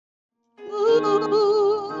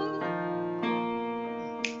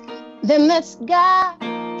then that's God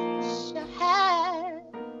shall have,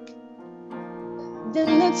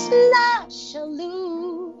 then it's not shall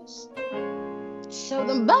lose. So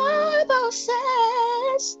the Bible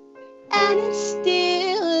says, and it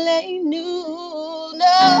still ain't new.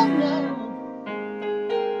 No, no.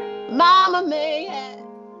 Mama may have,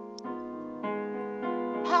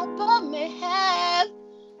 Papa may have,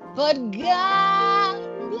 but God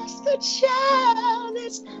bless the child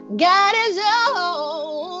that's got his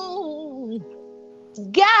own.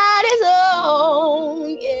 Got his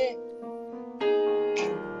own, yeah.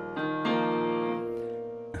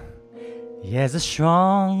 Yes, the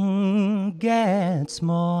strong gets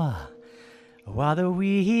more while the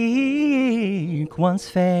weak ones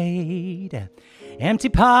fade. Empty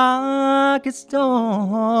pockets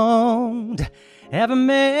don't ever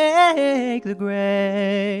make the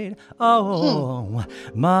grade. Oh,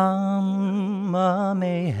 Mama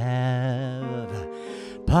may have,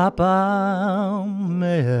 Papa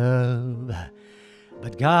may have,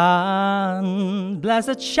 but God bless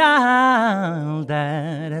a child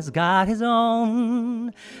that has got his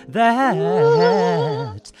own,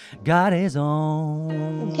 that got his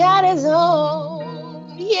own. Got his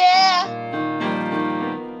own, yeah.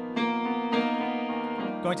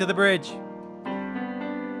 Going to the bridge.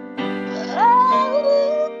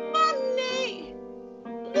 Oh, honey,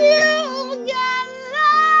 you've got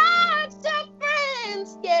lots of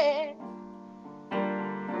friends, yeah.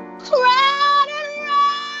 Crowded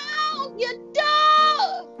around your door.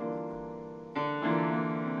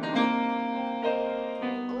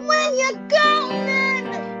 When you're gone and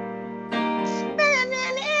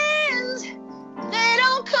spinning ends, they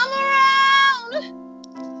don't come around.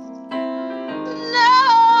 No,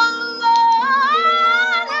 no.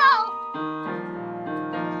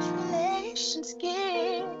 Relations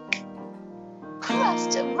get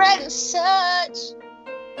crust of bread and such.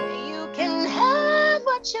 You can have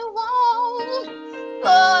what you want,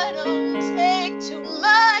 but don't take too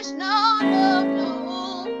much. No, no, no.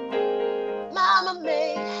 Mama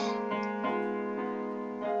may have,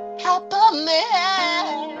 Papa may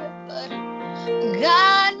have, but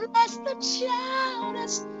God bless the child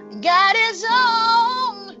that's got his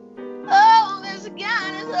own. Oh, that's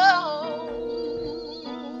got his own.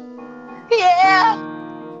 Yeah.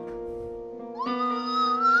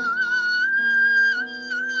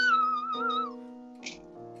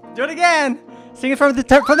 Do it again. Sing it from the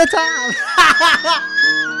top.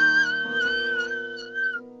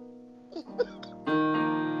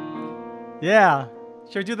 Yeah.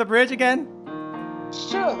 Should we do the bridge again?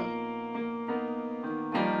 Sure.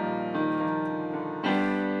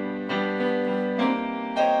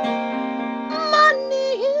 Money,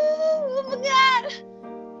 you've got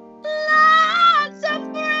lots of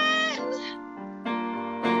friends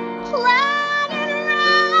crowding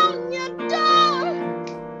around your door.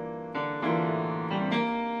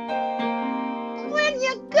 When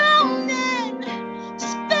you're gone and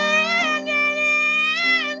spend your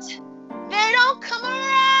ends, they don't come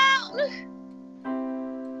around.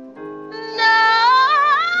 No,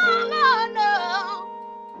 no, no.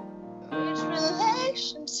 Rich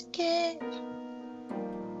relations give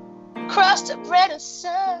crust of bread and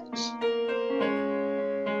such.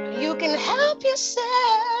 You can help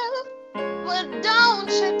yourself, but don't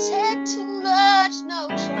you take too much. No,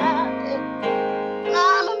 child.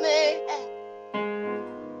 Mama may have,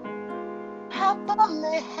 Papa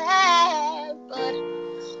may have, but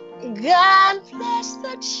God bless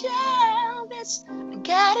the child that's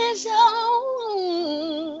got his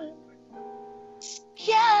own.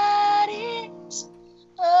 Got his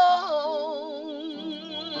own.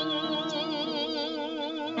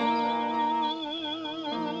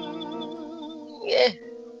 Yeah.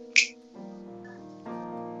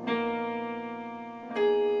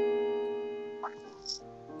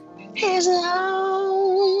 His own.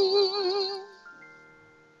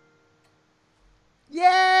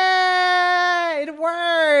 Yay! It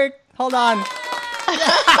worked! Hold on.